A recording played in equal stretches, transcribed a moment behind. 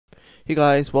Hey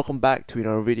guys, welcome back to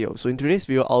another video. So in today's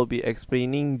video, I'll be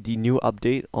explaining the new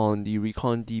update on the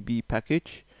reconDB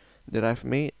package that I've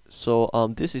made. So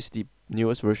this is the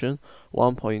newest version,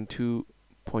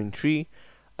 1.2.3,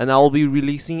 and I'll be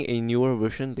releasing a newer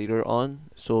version later on.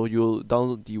 So you'll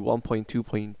download the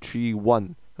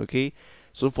 1.2.31. Okay.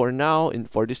 So for now,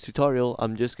 for this tutorial,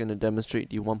 I'm just gonna demonstrate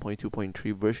the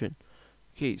 1.2.3 version.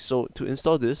 Okay. So to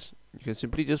install this, you can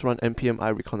simply just run npm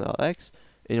i reconlx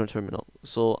in your terminal.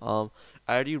 So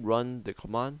I already run the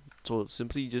command, so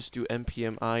simply just do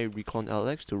npm i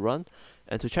reconlx to run,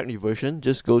 and to check the version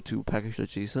just go to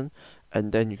package.json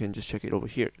and then you can just check it over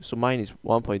here. So mine is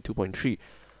 1.2.3,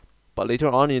 but later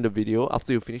on in the video,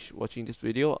 after you finish watching this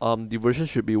video, the version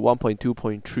should be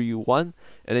 1.2.31, and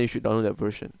then you should download that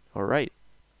version. Alright,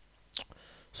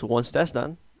 so once that's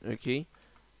done, okay,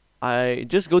 I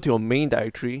just go to your main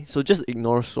directory. So just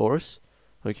ignore source,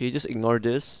 okay, just ignore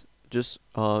this. Just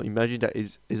imagine that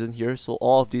it isn't here. So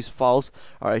all of these files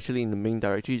are actually in the main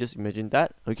directory. Just imagine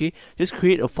that. Okay, just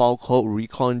create a file called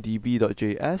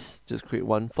reconDB.js. Just create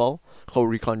one file called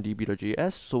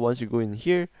reconDB.js. So once you go in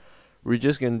here, we're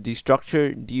just going to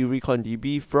destructure the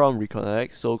reconDB from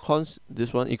reconlx. So const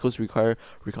this one equals require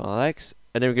reconlx,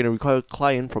 and then we're going to require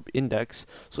client from index.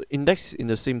 So index is in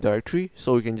the same directory,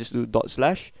 so we can just do /.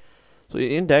 So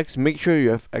in index, make sure you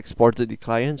have exported the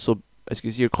client. So as you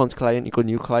can see here, const client equal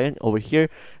new client over here,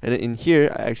 and then in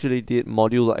here I actually did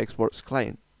module.exports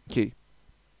client. Okay,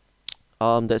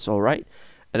 that's alright.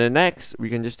 And then next we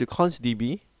can just do const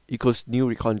db equals new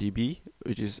reconDB,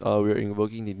 which is we're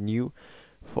invoking the new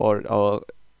for our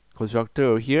constructor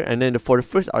over here. And then for the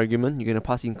first argument, you're gonna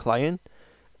pass in client,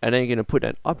 and then you're gonna put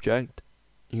an object.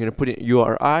 You're gonna put in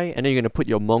URI, and then you're gonna put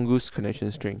your Mongoose connection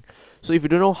string. So if you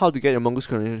don't know how to get your Mongoose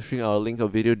connection string, I'll link a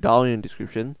video down in the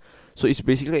description. So it's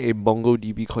basically a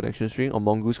MongoDB connection string, or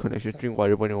Mongoose connection string,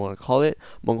 whatever you want to call it,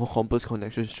 Mongo Compass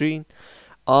connection string.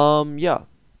 Yeah,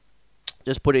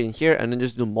 just put it in here, and then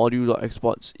just do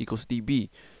module.exports equals db.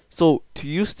 So to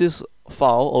use this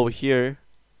file over here,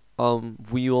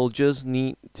 we will just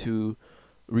need to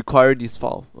require this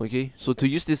file. Okay, so to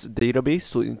use this database,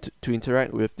 so to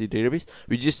interact with the database,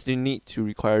 we just need to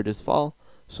require this file.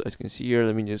 So as you can see here,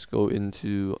 let me just go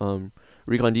into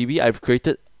reconDB. I've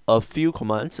created a few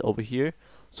commands over here.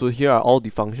 So here are all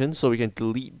the functions. So we can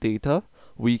delete data,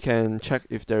 we can check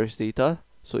if there is data,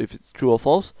 so if it's true or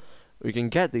false. We can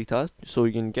get data, so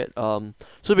we can get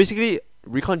so basically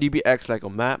reconDB acts like a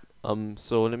map.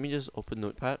 So let me just open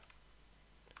Notepad.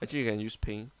 Actually, you can use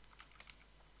Ping.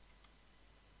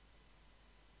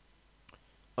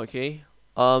 Okay,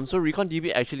 so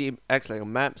reconDB actually acts like a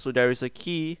map. So there is a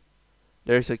key,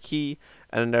 and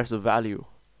then there's a value.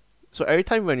 So every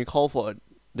time when you call for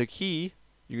the key,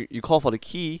 you call for the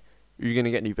key, you're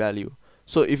gonna get the value.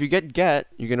 So if you get,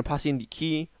 you're gonna pass in the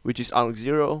key, which is arg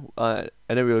 0, and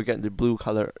then we will get the blue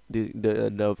color,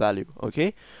 the value.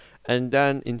 Okay, and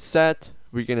then in set,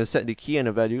 we're gonna set the key and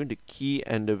the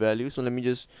value. So let me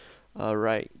just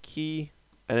write key,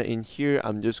 and then in here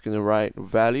I'm just gonna write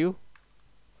value.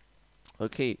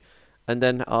 Okay, and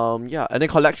then yeah, and then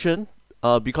collection.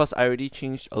 Because I already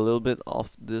changed a little bit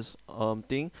of this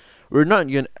thing, we're not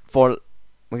gonna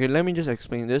okay, let me just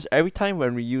explain this. Every time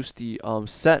when we use the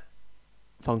set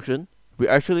function,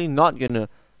 we're actually not gonna.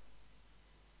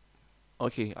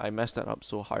 Okay, I messed that up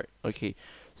so hard. Okay,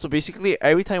 so basically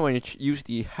every time when you use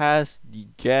the has, the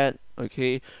get,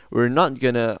 okay, we're not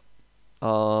gonna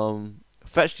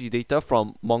fetch the data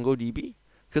from MongoDB,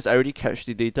 because I already cached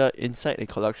the data inside a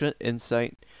collection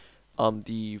inside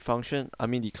the function,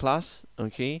 the class.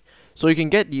 Okay, so you can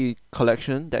get the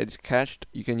collection that is cached.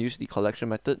 You can use the collection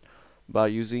method by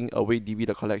using awaitDB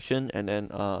the collection, and then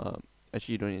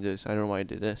actually you don't need this. I don't know why I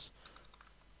did this.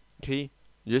 Okay,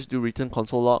 you just do return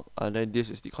console log, and then this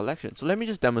is the collection. So let me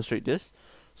just demonstrate this.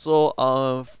 So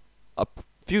a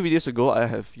few videos ago I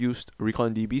have used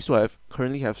reconDB, so I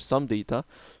currently have some data,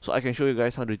 so I can show you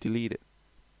guys how to delete it.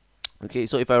 Okay,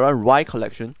 so if I run y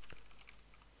collection,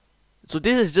 so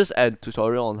this is just a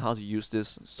tutorial on how to use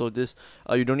this. So this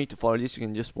you don't need to follow this, you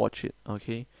can just watch it.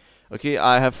 Okay,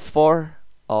 I have 4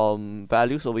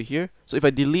 values over here. So if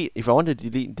I want to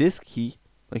delete this key,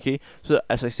 okay, so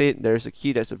as I said, there's a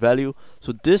key, that's a value.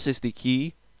 So this is the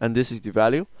key and this is the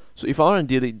value. So if I want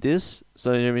to delete this,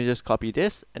 so let me just copy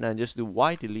this and I just do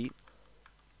y delete,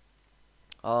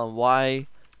 and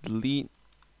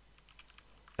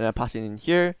I pass it in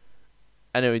here,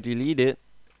 and then we delete it.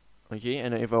 Okay,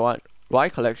 and then if I want y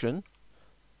collection,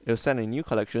 it'll send a new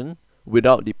collection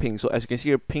without the ping. So as you can see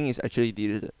here, ping is actually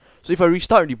deleted. So if I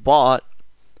restart the bot,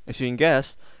 as you can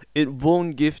guess, it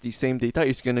won't give the same data.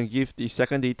 It's gonna give the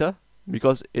second data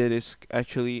because it is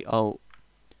actually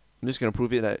I'm just gonna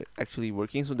prove it that it's actually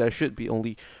working. So there should be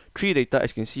only 3 data.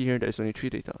 As you can see here, there's only 3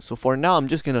 data. So for now, I'm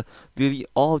just gonna delete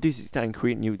all of these data and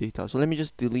create new data. So let me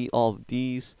just delete all of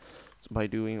these by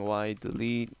doing y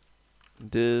delete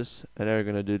this, and then we're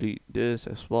gonna delete this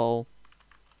as well.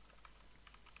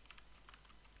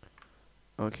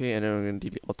 Okay, and then we're gonna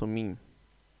delete auto meme.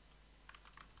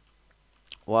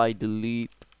 Y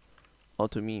delete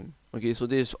auto meme. Okay, so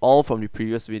this is all from the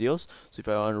previous videos. So if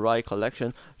I want to write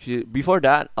collection, before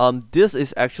that, this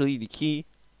is actually the key.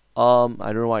 I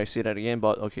don't know why I say that again,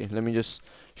 but okay, let me just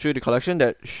show you the collection.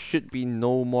 There should be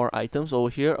no more items over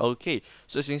here. Okay,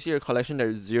 so as you can see, your collection,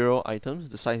 there's 0 items.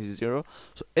 The size is 0.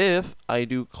 So if I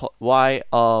do y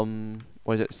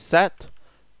what is it, set,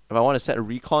 if I want to set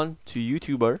recon to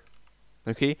YouTuber,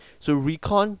 okay, so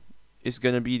recon is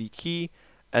gonna be the key,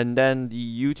 and then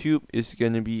the YouTube is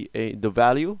gonna be the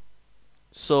value.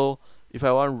 So if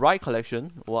I want write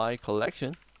collection, y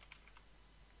collection,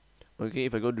 okay,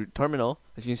 if I go to terminal,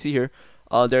 as you can see here,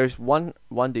 there's one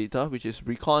data, which is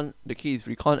recon. The key is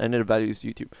recon, and then the value is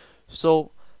YouTube.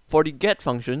 So for the get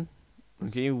function,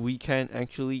 okay, we can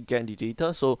actually get the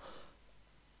data. So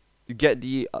get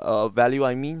the value,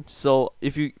 I mean. So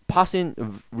if you pass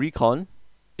in recon,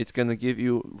 it's gonna give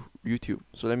you YouTube.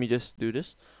 So let me just do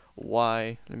this.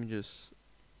 Let me just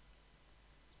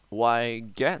y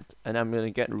get, and I'm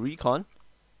gonna get recon.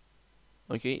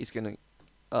 Okay, it's gonna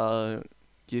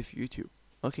give YouTube.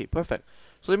 Okay, perfect.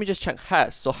 So let me just check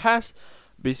hash. So hash,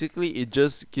 basically it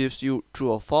just gives you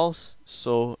true or false.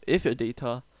 So if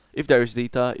there is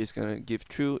data, it's gonna give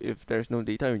true. If there's no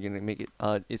data, we're gonna make it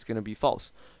it's gonna be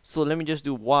false. So let me just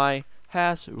do y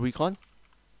hash recon.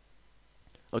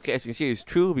 Okay, as you can see, it's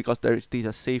true because there is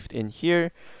data saved in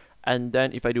here. And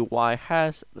then if I do y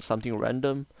hash something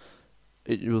random,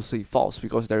 it will say false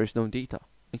because there is no data.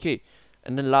 Okay,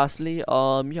 and then lastly,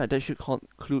 yeah, that should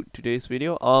conclude today's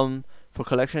video. For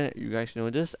collection, you guys know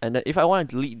this. And then if I want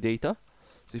to delete data,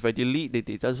 so if I delete the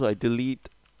data, so I delete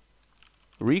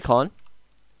recon,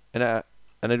 and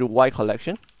I do y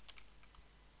collection.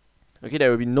 Okay, there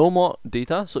will be no more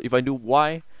data. So if I do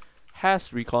y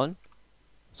hash recon,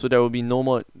 so there will be no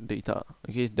more data.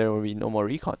 Okay, there will be no more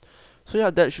recon. So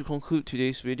yeah, that should conclude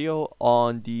today's video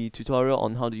on the tutorial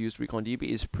on how to use reconDB.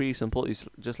 It's pretty simple. It's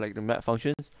just like the map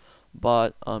functions,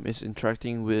 but it's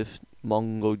interacting with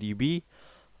MongoDB.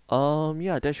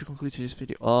 Yeah, that should conclude today's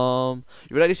video.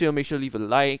 If you like this video, make sure to leave a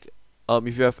like.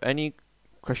 If you have any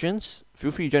questions, feel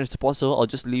free to join the support server or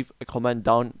just leave a comment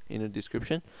down in the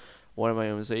description. What am I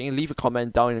even saying? Leave a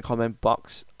comment down in the comment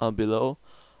box below.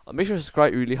 Make sure to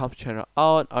subscribe. It really helps the channel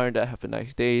out. Other than that, have a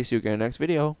nice day. See you again in the next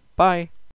video. Bye.